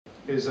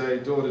is a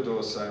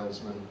door-to-door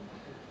salesman.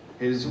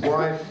 His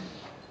wife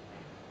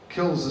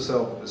kills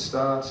herself at the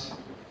start.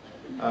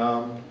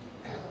 Yeah.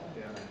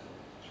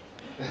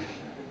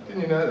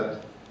 Didn't you know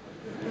that?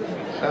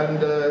 And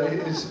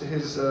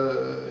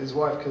his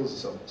wife kills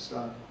herself at the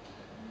start,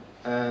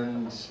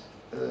 and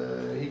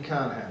he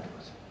can't handle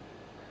it.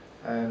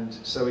 And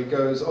so he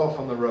goes off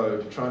on the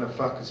road trying to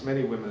fuck as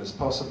many women as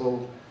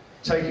possible,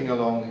 taking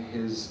along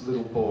his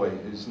little boy,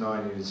 who's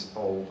 9 years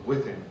old,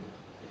 with him.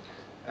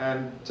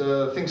 And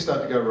things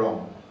start to go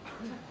wrong.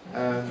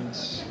 And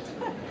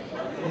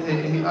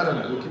I don't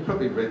know, look, you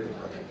probably read the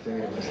fucking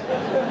thing,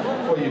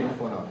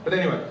 or not. But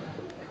anyway,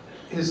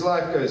 his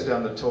life goes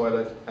down the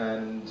toilet,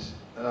 and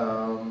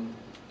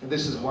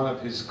this is one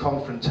of his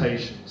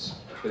confrontations,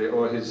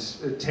 or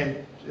his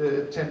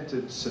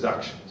attempted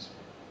seductions.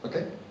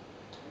 Okay?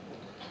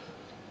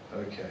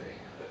 Okay.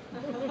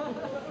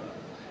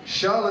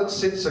 Charlotte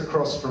sits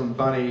across from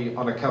Bunny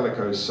on a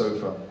calico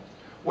sofa,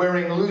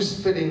 wearing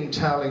loose-fitting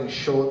toweling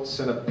shorts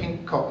and a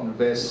pink cotton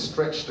vest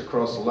stretched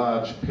across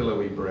large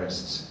pillowy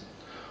breasts.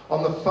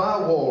 On the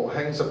far wall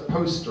hangs a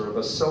poster of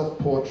a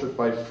self-portrait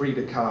by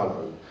Frida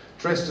Kahlo,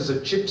 dressed as a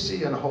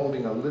gypsy and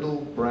holding a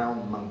little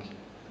brown monkey.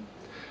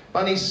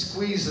 Bunny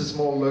squeezes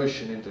more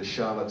lotion into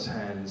Charlotte's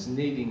hands,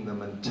 kneading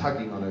them and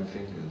tugging on her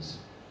fingers.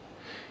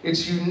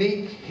 Its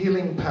unique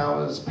healing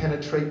powers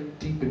penetrate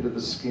deep into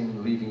the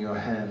skin, leaving your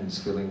hands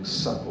feeling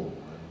supple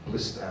and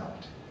blissed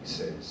out, he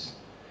says.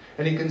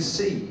 And he can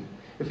see,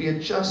 if he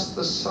adjusts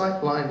the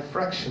sight line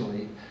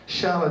fractionally,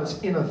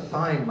 Charlotte's inner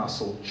thigh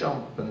muscle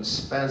jump and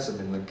spasm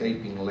in the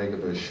gaping leg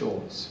of her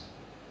shorts.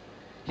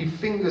 He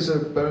fingers her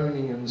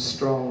bony and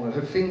strong,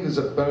 her fingers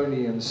are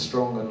bony and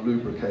strong and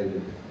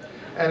lubricated.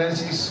 And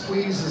as he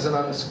squeezes and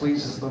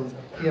unsqueezes them,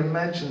 he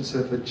imagines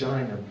her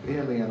vagina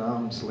barely an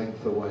arm's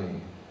length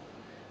away.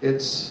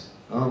 It's,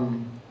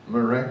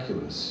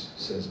 miraculous,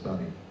 says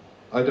Bunny.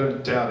 I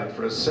don't doubt it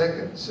for a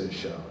second, says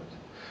Charlotte.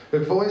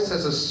 Her voice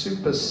has a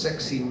super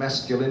sexy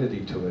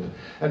masculinity to it,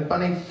 and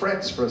Bunny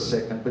frets for a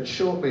second, but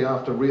shortly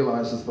after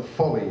realizes the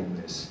folly in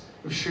this.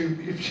 If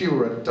she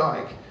were a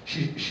dyke,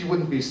 she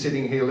wouldn't be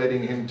sitting here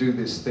letting him do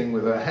this thing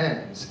with her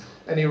hands.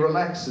 And he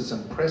relaxes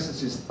and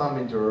presses his thumb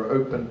into her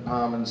open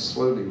palm and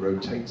slowly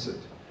rotates it.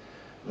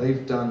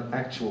 They've done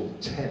actual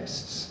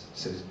tests,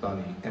 says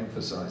Bunny,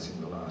 emphasizing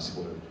the last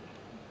word.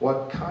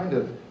 What kind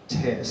of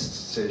tests,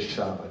 says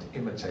Charlotte,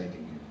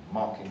 imitating him,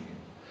 mocking him.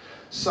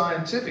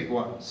 Scientific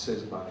ones,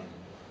 says Bunny.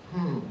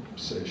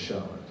 Says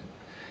Charlotte.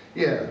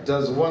 Yeah,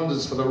 does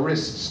wonders for the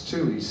wrists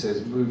too, he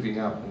says, moving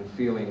up and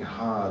feeling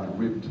hard,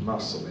 ribbed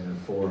muscle in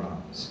her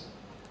forearms.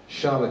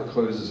 Charlotte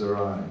closes her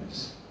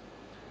eyes.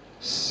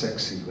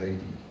 Sexy lady,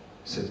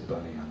 says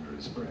Bunny under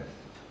his breath.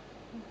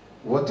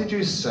 What did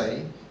you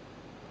say?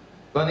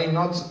 Bunny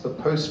nods at the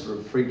poster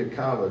of Frida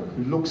Kahlo,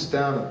 who looks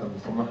down at them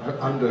from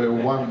under her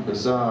one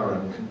bizarre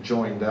and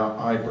conjoined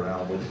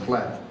eyebrow with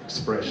flat,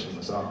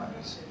 expressionless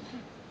eyes.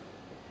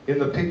 In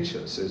the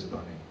picture, says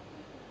Bunny.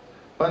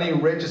 Bunny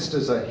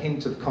registers a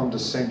hint of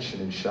condescension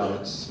in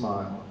Charlotte's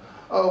smile.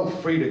 Oh,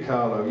 Frida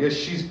Kahlo, yes,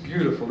 she's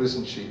beautiful,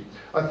 isn't she?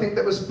 I think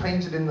that was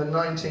painted in the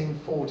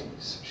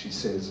 1940s, she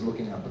says,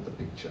 looking up at the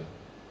picture.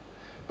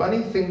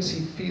 Bunny thinks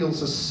he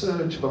feels a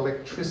surge of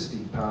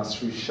electricity pass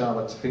through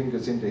Charlotte's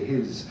fingers into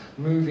his,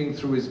 moving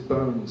through his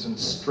bones and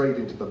straight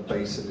into the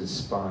base of his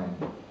spine.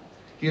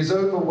 He is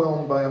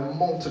overwhelmed by a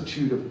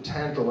multitude of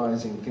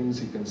tantalizing things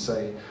he can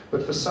say,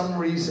 but for some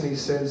reason he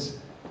says,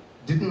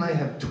 didn't they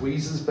have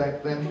tweezers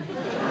back then?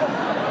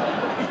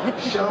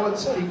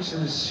 Charlotte's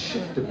features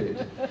shift a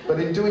bit, but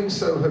in doing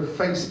so her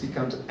face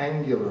becomes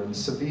angular and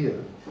severe.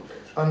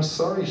 I'm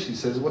sorry, she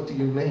says, what do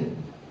you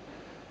mean?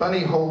 Bunny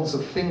holds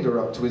a finger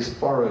up to his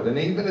forehead, and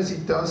even as he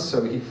does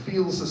so, he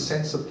feels a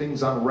sense of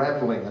things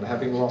unraveling and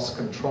having lost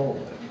control.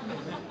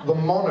 The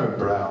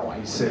monobrow,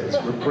 he says,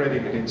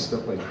 regretting it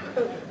instantly.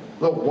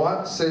 The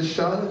what, says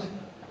Charlotte?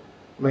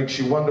 Makes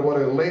you wonder what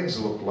her legs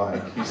look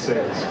like, he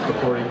says,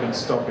 before he can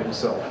stop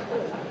himself.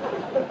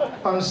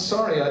 I'm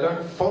sorry, I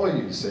don't follow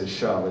you, says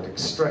Charlotte,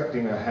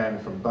 extracting her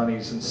hand from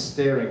Bunny's and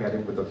staring at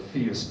him with a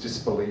fierce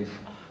disbelief.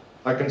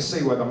 I can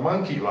see why the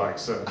monkey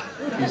likes her,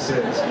 he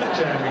says,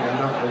 jamming a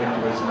knuckle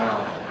into his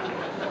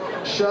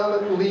mouth.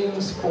 Charlotte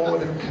leans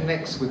forward and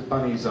connects with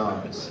Bunny's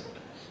eyes.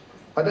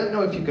 I don't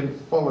know if you can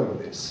follow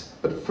this,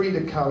 but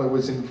Frida Kahlo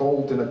was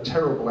involved in a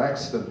terrible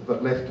accident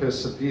that left her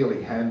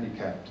severely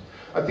handicapped.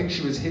 I think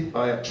she was hit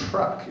by a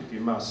truck, if you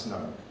must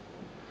know.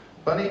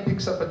 Bunny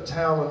picks up a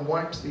towel and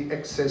wipes the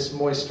excess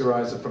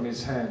moisturizer from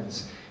his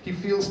hands. He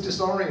feels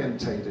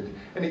disorientated,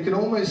 and he can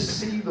almost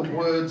see the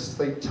words as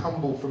they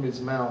tumble from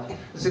his mouth,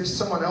 as if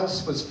someone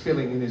else was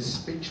filling in his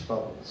speech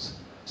bubbles.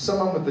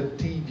 Someone with a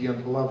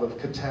deviant love of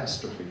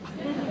catastrophe.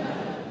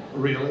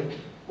 Really?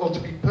 Well, to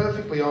be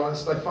perfectly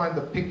honest, I find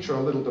the picture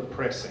a little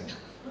depressing.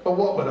 But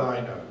what would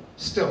I know?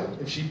 Still,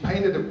 if she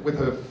painted it with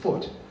her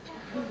foot,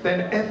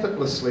 then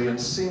effortlessly and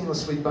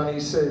seamlessly Bunny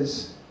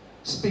says,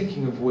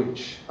 speaking of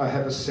which, I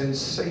have a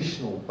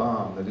sensational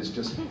balm that is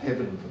just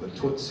heaven for the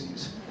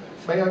tootsies.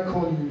 May I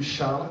call you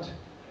Charlotte?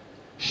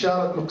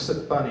 Charlotte looks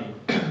at Bunny,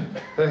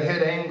 her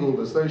head angled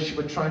as though she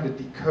were trying to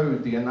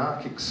decode the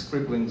anarchic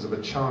scribblings of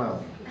a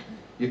child.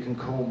 "You can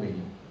call me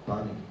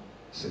Bunny,"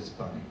 says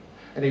Bunny,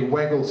 and he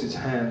waggles his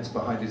hands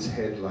behind his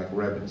head like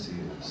rabbit's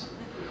ears.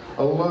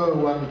 A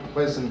low,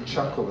 unpleasant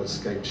chuckle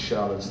escapes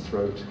Charlotte's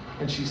throat,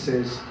 and she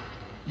says,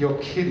 "You're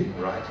kidding,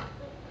 right?"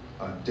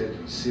 "I'm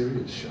deadly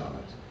serious,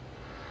 Charlotte."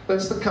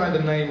 "That's the kind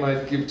of name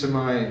I'd give to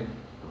my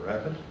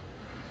rabbit."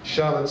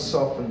 Charlotte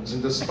softens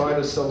and despite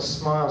herself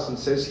smiles and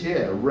says,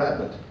 "Yeah,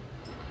 rabbit."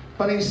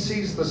 Bunny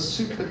sees the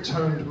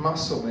super-toned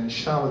muscle in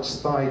Charlotte's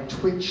thigh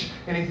twitch,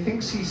 and he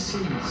thinks he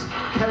sees,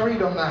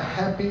 carried on the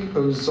happy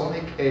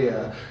ozonic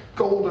air,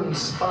 golden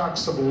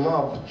sparks of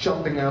love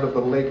jumping out of the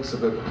legs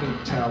of her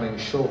pink toweling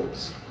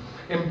shorts.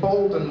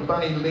 Emboldened,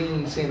 Bunny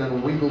leans in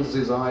and wiggles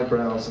his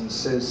eyebrows and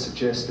says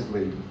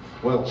suggestively,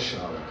 "Well,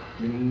 Charlotte,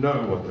 you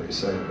know what they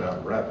say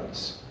about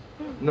rabbits."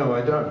 "No,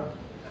 I don't."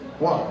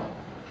 "What?"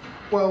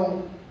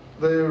 "Well,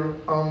 they're,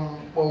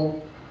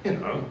 well, you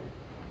know."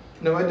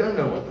 "No, I don't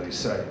know what they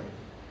say."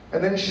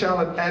 And then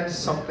Charlotte adds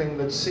something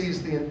that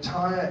sees the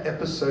entire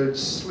episode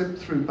slip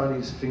through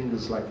Bunny's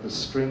fingers like the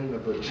string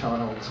of a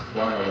child's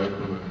fly-away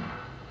balloon.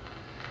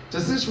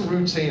 "Does this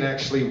routine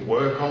actually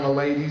work on the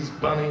ladies,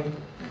 Bunny?"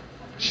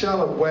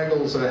 Charlotte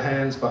waggles her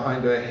hands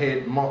behind her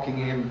head, mocking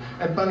him,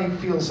 and Bunny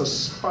feels a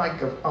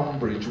spike of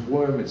umbrage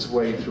worm its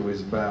way through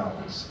his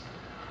bowels.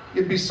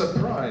 "You'd be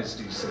surprised,"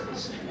 he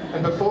says,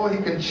 and before he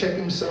can check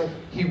himself,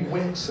 he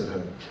winks at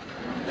her.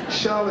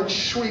 Charlotte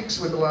shrieks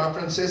with laughter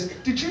and says,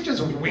 "Did you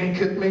just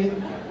wink at me?"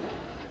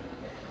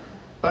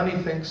 Bunny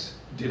thinks,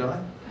 "Did I?"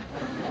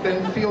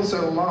 Then feels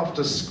her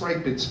laughter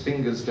scrape its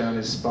fingers down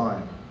his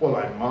spine. "Well,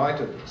 I might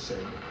have," he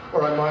said.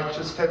 "Or I might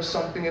just have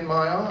something in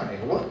my eye."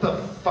 "What the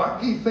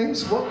fuck?" he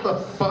thinks. "What the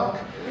fuck?"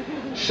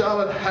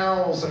 Charlotte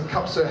howls and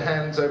cups her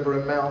hands over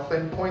her mouth,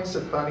 then points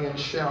at Bunny and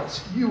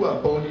shouts, you are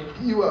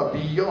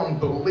beyond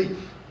belief."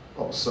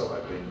 "Oh, so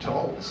I've been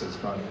told," says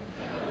Bunny.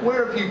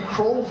 "Where have you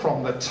crawled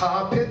from? The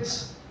tar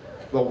pits?"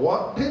 "The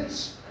what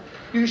pits?"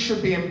 "You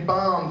should be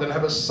embalmed and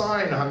have a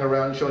sign hung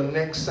around your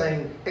neck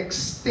saying,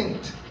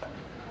 'Extinct.'"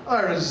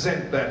 "I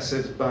resent that,"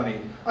 says Bunny.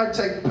 "I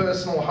take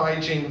personal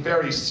hygiene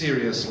very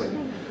seriously."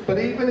 But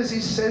even as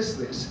he says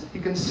this, he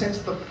can sense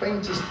the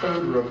faintest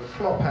odour of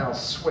flophouse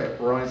sweat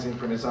rising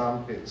from his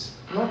armpits.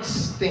 Not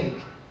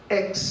stink,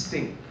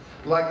 extinct,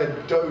 like a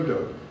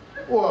dodo.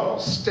 "Whoa,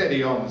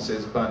 steady on,"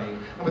 says Bunny,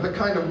 and with a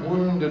kind of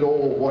wounded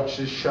awe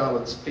watches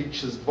Charlotte's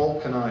features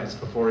vulcanise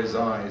before his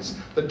eyes,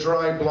 the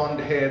dry blonde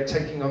hair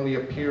taking on the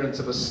appearance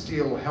of a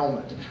steel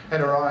helmet,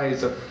 and her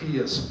eyes a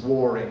fierce,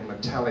 warring,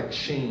 metallic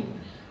sheen.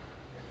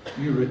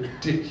 "You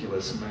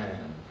ridiculous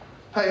man."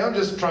 "Hey, I'm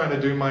just trying to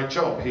do my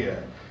job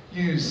here."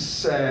 "You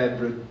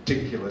sad,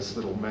 ridiculous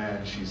little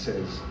man," she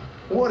says.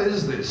 "What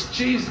is this?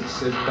 Jesus,"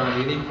 says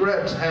Bunny, and he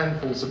grabs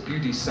handfuls of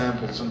beauty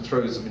samples and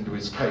throws them into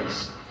his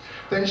case.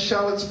 Then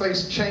Charlotte's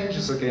face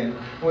changes again,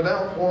 and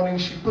without warning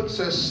she puts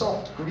her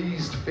soft,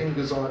 greased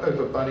fingers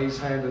over Bunny's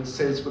hand and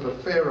says with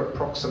a fair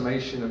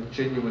approximation of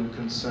genuine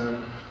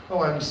concern,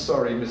 "Oh, I'm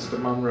sorry, Mr.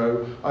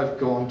 Munro. I've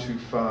gone too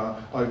far.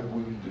 I've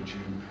wounded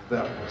you.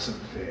 That wasn't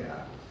fair."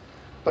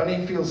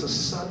 Bunny feels a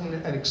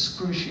sudden and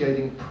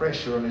excruciating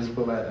pressure on his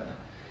bladder.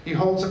 He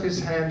holds up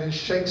his hand and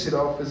shakes it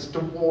off as to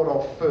ward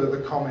off further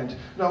comment.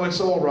 "No, it's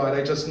all right.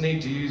 I just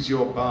need to use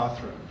your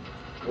bathroom."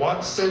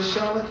 "What?" says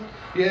Charlotte.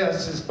 "Yeah,"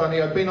 says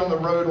Bunny. "I've been on the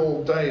road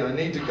all day. I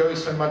need to go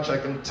so much I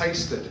can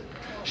taste it."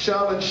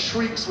 Charlotte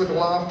shrieks with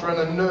laughter and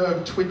a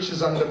nerve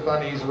twitches under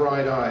Bunny's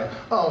right eye.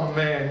 "Oh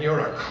man,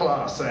 you're a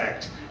class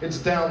act. It's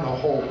down the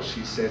hall,"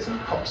 she says,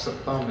 and cocks a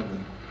thumb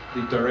in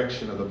the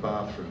direction of the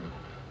bathroom.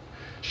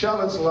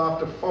 Charlotte's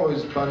laughter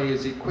follows Bunny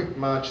as he quick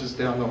marches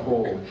down the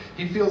hall.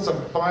 He feels a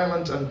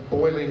violent and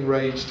boiling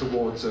rage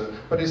towards her,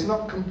 but is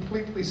not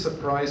completely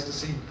surprised to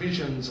see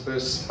visions of her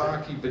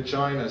sparky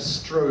vagina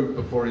strode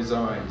before his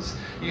eyes.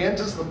 He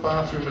enters the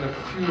bathroom in a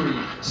fury,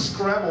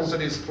 scrabbles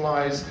at his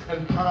flies,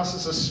 and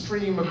passes a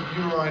stream of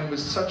urine with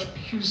such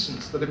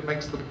puissance that it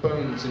makes the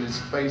bones in his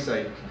face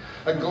ache.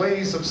 A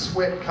glaze of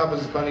sweat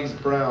covers Bunny's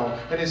brow,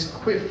 and his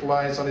quiff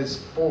lies on his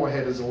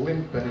forehead as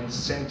limp and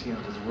insentient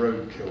as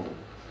roadkill.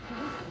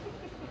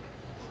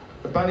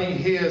 The Bunny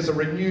hears a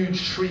renewed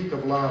shriek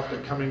of laughter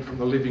coming from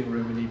the living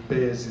room, and he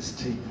bares his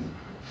teeth.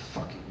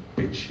 "Fucking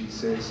bitch," he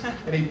says,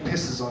 and he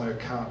pisses on her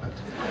carpet.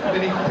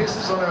 Then he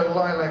pisses on her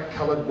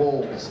lilac-coloured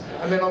walls,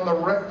 and then on the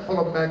rack full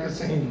of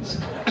magazines,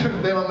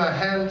 then on the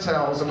hand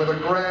towels, and with a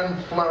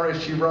grand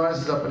flourish he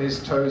rises up on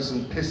his toes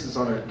and pisses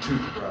on her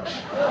toothbrush.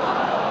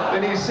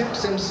 Then he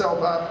zips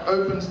himself up,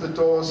 opens the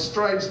door,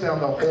 strides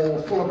down the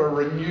hall full of a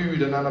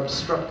renewed and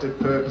unobstructed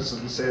purpose,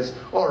 and says,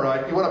 "All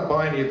right, you want to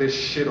buy any of this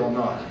shit or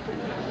not?"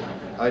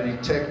 "I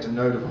detect a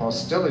note of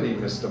hostility,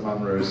 Mr.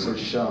 Munro," says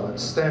Charlotte,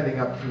 standing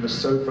up from the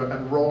sofa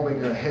and rolling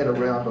her head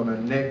around on her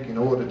neck in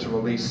order to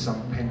release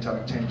some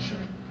pent-up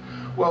tension.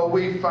 "Well,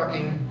 we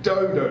fucking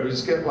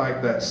dodos get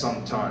like that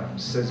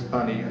sometimes," says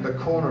Bunny, and the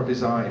corner of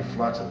his eye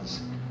flutters.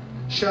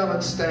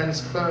 Charlotte stands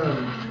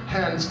firm,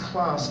 hands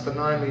clasped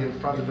benignly in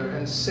front of her,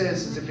 and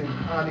says, as if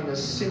imparting a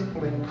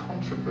simple,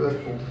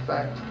 incontrovertible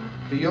fact,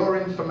 "For your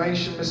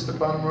information,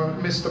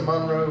 Mr.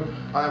 Munro,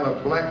 I am a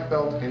black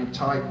belt in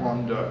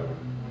Taekwondo."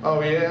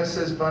 "Oh yeah,"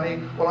 says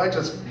Bunny. "Well, I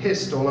just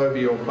pissed all over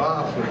your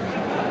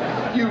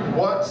bathroom." "You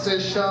what?"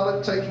 says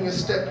Charlotte, taking a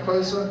step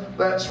closer.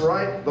 "That's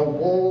right, the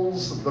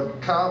walls, the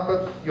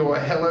carpet, your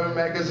Hello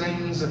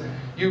magazines."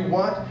 "You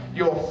what?"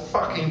 "Your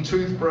fucking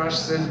toothbrush,"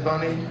 says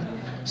Bunny.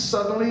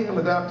 Suddenly, and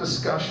without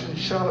discussion,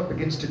 Charlotte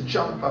begins to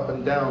jump up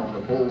and down on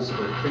the balls of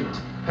her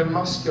feet. Her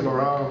muscular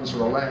arms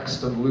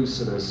relaxed and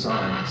loose at her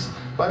sides.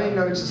 Bunny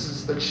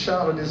notices that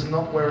Charlotte is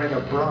not wearing a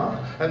bra,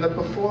 and that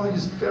before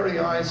his very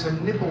eyes her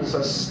nipples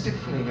are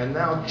stiffening and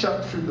now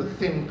jut through the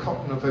thin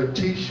cotton of her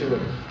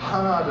t-shirt,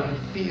 hard and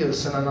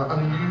fierce and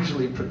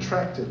unusually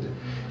protracted.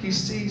 He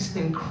sees,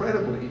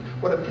 incredibly,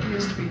 what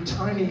appears to be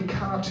tiny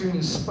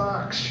cartoon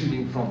sparks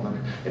shooting from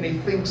them, and he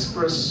thinks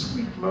for a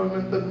sweet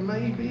moment that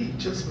maybe,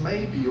 just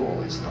maybe,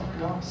 all is not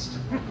lost.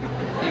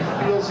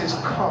 He feels his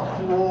cock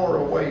roar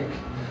awake.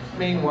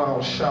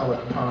 Meanwhile,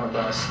 Charlotte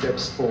Parnabar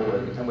steps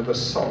forward and with a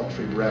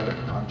solitary rabbit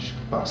punch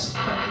busts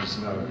Bunny's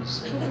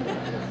nose.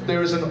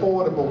 There is an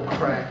audible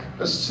crack,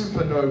 a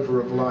supernova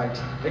of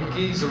light, a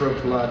geyser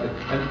of blood,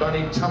 and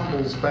Bunny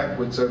tumbles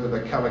backwards over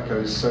the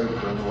calico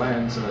sofa and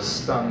lands in a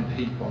stunned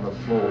heap on the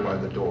floor by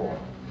the door.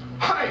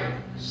 "Hi!"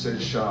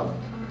 says Charlotte.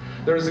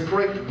 There is a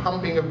great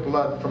pumping of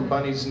blood from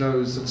Bunny's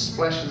nose that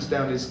splashes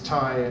down his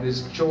tie, and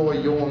his jaw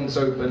yawns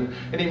open,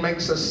 and he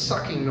makes a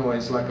sucking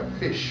noise like a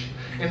fish.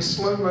 In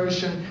slow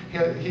motion,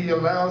 he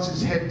allows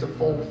his head to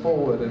fall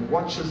forward and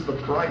watches the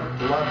bright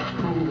blood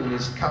pool in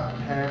his cupped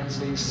hands,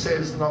 and he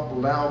says, not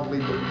loudly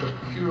but with the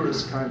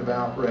purest kind of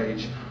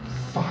outrage,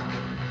 "Fuck."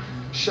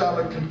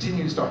 Charlotte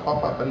continues to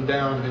hop up and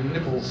down, her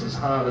nipples as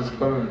hard as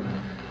bone.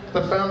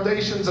 The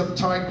foundations of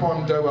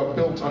Taekwondo are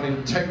built on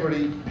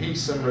integrity,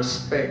 peace, and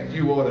respect.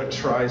 You ought to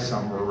try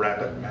some,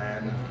 rabbit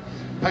man.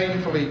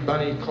 Painfully,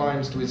 Bunny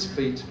climbs to his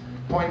feet,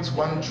 points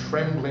one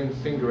trembling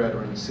finger at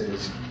her and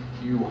says,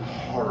 "You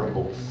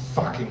horrible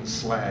fucking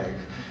slag."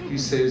 He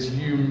says,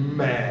 "You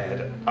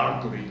mad,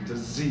 ugly,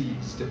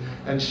 diseased."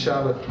 And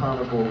Charlotte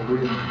Parnabar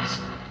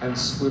grins and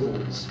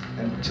swivels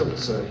and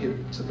tilts her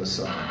hip to the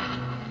side.